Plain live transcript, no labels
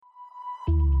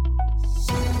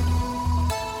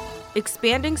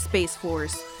Expanding Space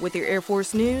Force. With your Air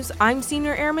Force news, I'm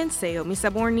Senior Airman Sayomi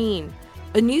Sabornin.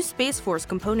 A new Space Force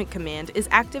Component Command is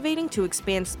activating to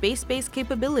expand space-based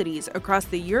capabilities across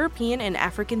the European and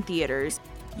African theaters.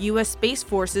 U.S. Space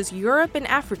Forces Europe and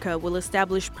Africa will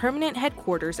establish permanent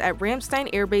headquarters at Ramstein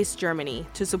Air Base, Germany,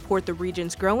 to support the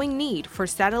region's growing need for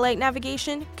satellite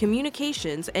navigation,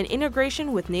 communications, and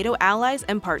integration with NATO allies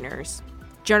and partners.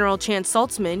 General Chance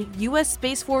Saltzman, U.S.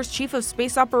 Space Force Chief of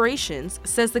Space Operations,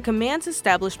 says the command's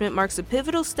establishment marks a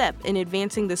pivotal step in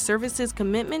advancing the service's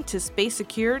commitment to space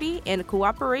security and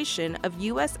cooperation of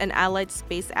U.S. and allied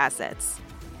space assets.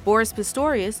 Boris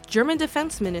Pistorius, German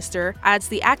Defense Minister, adds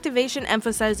the activation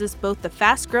emphasizes both the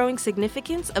fast-growing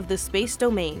significance of the space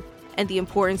domain and the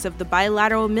importance of the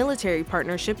bilateral military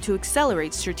partnership to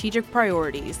accelerate strategic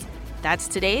priorities. That's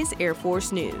today's Air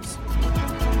Force News.